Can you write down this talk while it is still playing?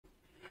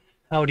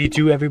How do you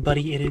do,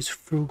 everybody? It is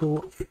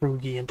Frugal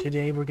Frugie, and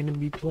today we're going to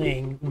be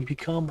playing We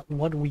Become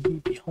What We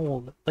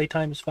Behold.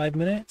 Playtime is 5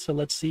 minutes, so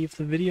let's see if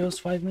the video is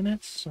 5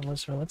 minutes, or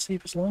let's see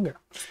if it's longer.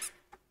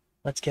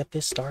 Let's get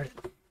this started.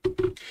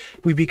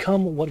 We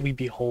become what we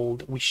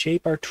behold. We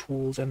shape our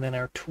tools, and then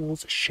our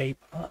tools shape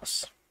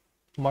us.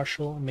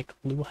 Marshall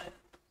McLuhan.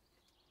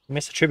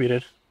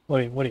 Misattributed. What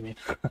do you mean?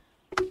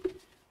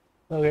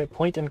 Okay,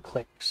 point and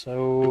click.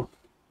 So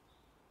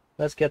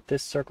let's get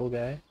this circle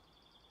guy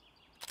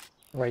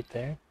right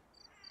there.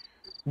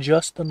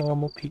 Just the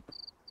normal people.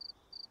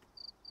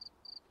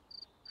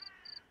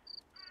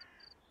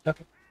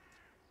 Okay.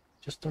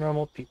 Just the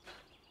normal peep.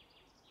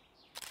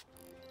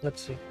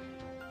 Let's see.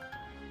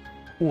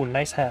 Ooh,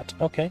 nice hat.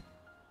 Okay.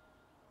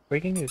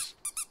 Breaking news.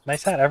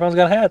 Nice hat. Everyone's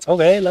got hats.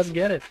 Okay, let's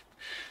get it.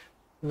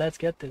 Let's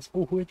get this.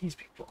 Ooh, who are these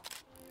people?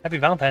 Happy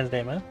Valentine's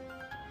Day, man.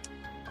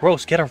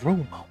 Gross, get a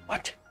room.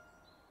 What?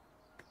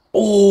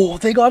 Oh,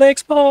 they got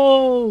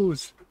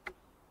exposed!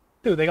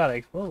 Dude, they got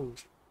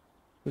exposed.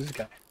 Who's this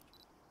guy?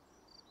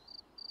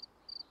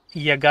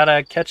 You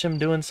gotta catch him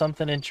doing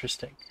something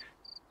interesting.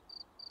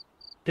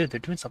 Dude, they're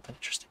doing something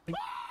interesting.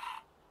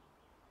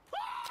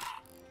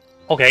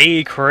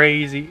 Okay,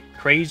 crazy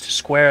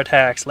square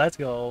attacks. Let's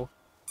go.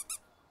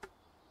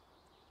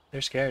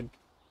 They're scared.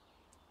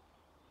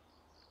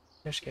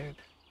 They're scared.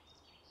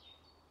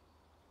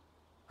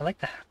 I like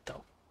the hat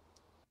though.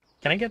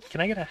 Can I get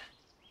a...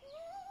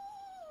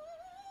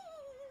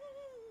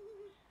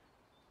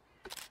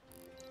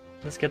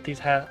 Let's get these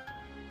hats.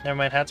 Never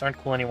mind, hats aren't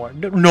cool anymore.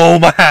 No,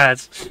 my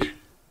hats!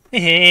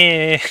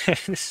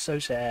 This is so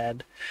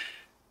sad.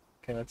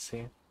 Okay, let's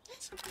see.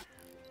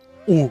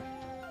 Ooh.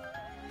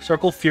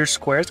 Circle fierce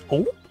squares.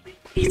 Oh,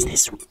 is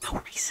this how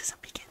racism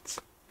begins?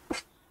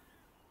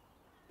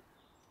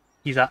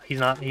 He's not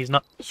happy.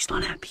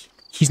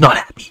 He's not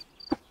happy.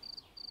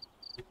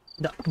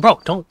 No,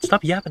 bro, don't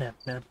stop yapping at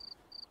me, man.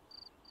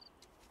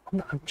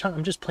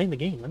 I'm just playing the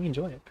game. Let me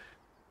enjoy it.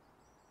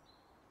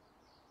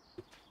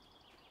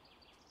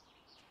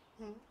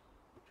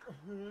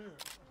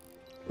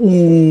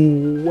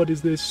 Ooh, what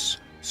is this?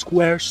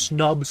 Square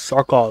snub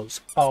circles.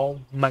 Oh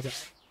my god.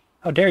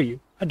 How dare you?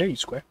 How dare you,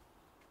 Square?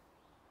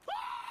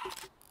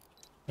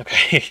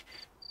 Okay.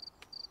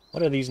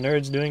 What are these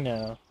nerds doing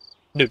now?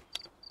 Dude,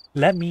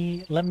 let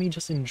me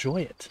just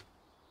enjoy it.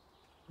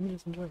 Let me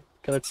just enjoy it.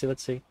 Okay,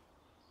 let's see.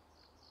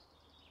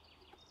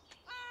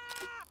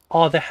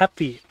 Oh, they're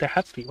happy. They're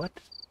happy. What?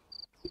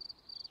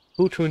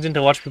 Who tunes in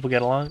to watch people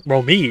get along?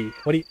 Bro, me.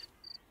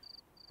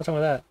 What's wrong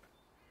with that?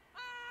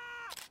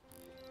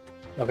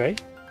 Okay.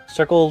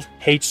 Circles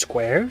hate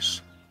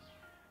squares?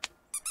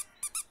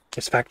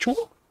 It's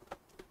factual?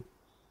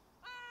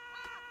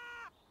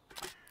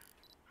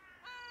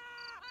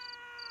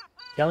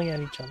 Yelling at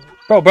each other.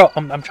 Bro,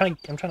 I'm trying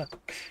to...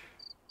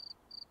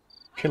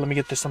 Okay, let me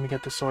get this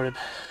sorted.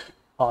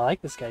 Oh, I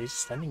like this guy, he's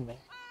standing there.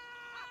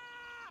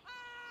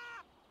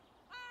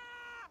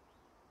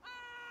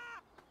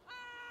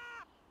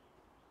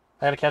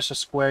 I gotta catch the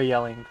square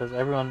yelling, because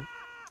everyone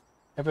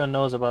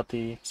knows about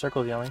the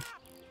circles yelling.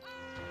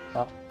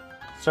 Oh.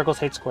 Circles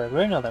hate squares. We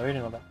already know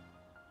that.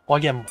 Oh, I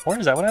get more?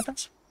 Is that what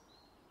happens?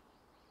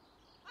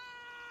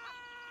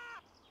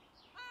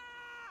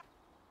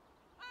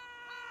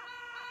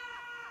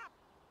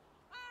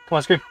 Come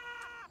on, scream.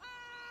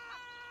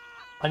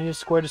 I need a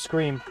square to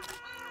scream.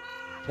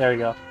 There we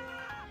go.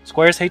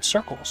 Squares hate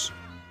circles.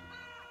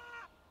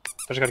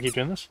 I just gotta keep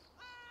doing this.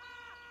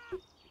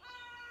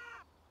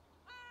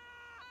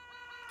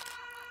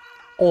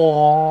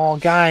 Oh,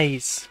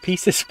 guys.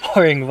 Peace is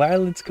boring.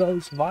 Violence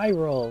goes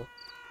viral.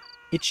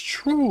 It's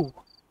true.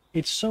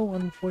 It's so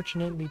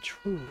unfortunately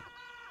true.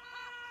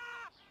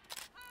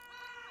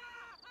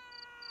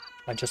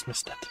 I just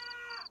missed it.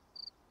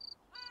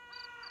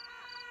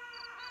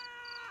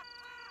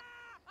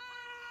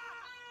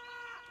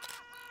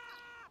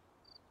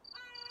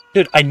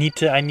 Dude, I need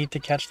to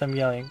catch them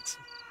yelling.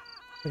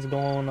 It's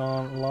going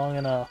on long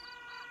enough.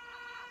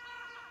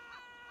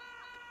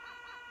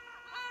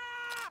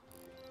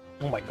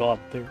 Oh my god,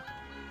 dude.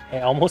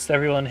 Hey, almost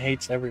everyone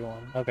hates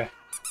everyone. Okay.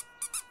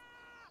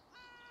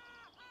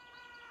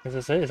 Is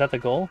this it? Is that the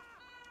goal?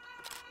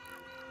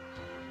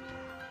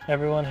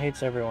 Everyone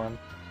hates everyone.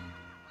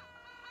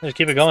 Just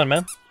keep it going,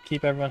 man.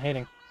 Keep everyone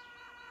hating.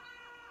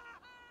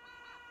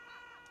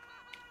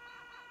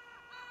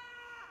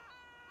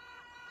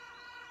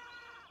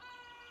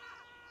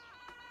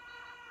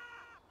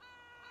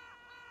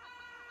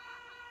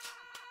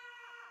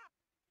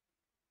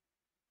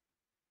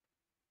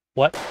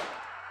 What?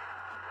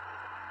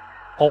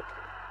 Oh.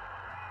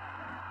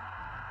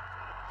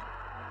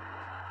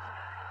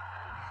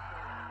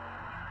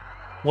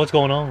 What's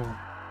going on?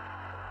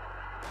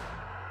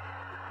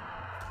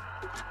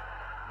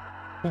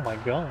 Oh my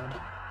god.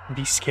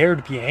 Be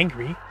scared, be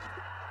angry.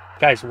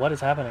 Guys, what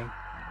is happening?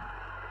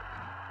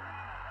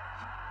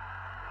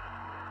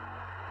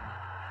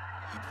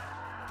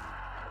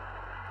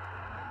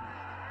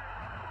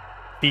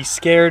 Be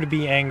scared,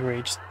 be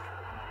angry. Just...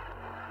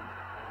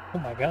 Oh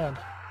my god.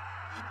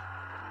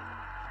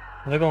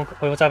 They're going...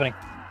 Wait, what's happening?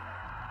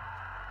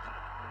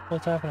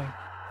 What's happening?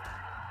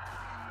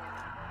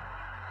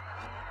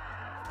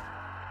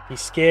 Be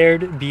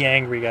scared, be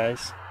angry,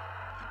 guys.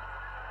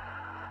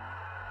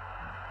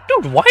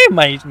 Dude, why are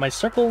my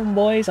circle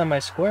boys and my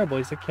square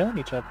boys, they're killing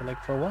each other?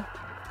 Like, for what?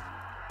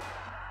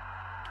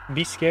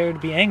 Be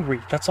scared, be angry.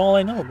 That's all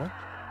I know, bro.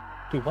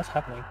 Dude, what's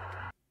happening?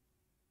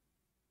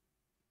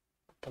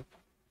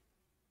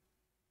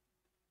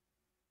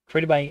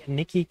 Created by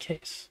Nikki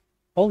Case.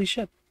 Holy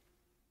shit.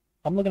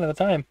 I'm looking at the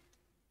time.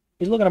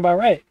 He's looking about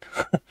right.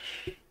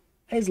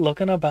 He's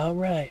looking about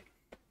right.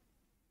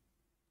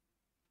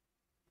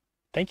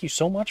 Thank you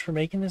so much for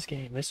making this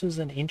game. This is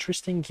an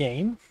interesting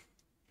game.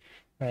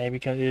 Right,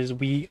 because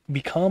we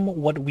become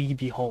what we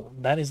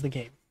behold. That is the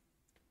game.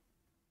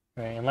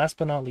 Right, and last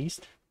but not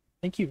least,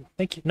 thank you.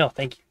 Thank you. No,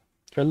 thank you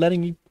for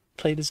letting me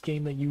play this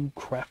game that you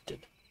crafted.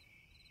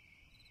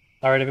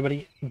 Alright,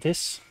 everybody.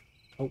 This...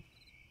 Oh.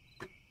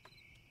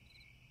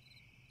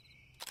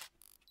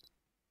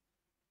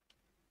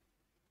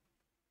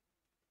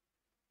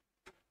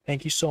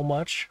 Thank you so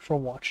much for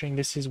watching.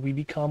 This is We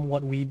Become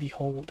What We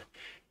Behold.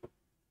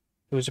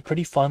 It was a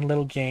pretty fun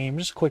little game.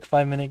 Just a quick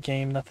 5-minute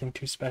game. Nothing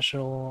too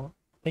special.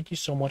 Thank you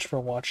so much for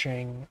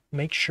watching.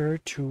 Make sure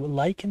to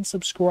like and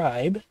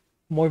subscribe.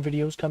 More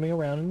videos coming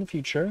around in the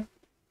future.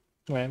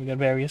 Right, we got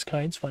various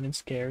kinds, fun and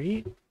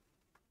scary.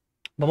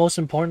 But most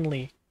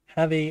importantly,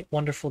 have a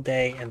wonderful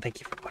day, and thank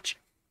you for watching.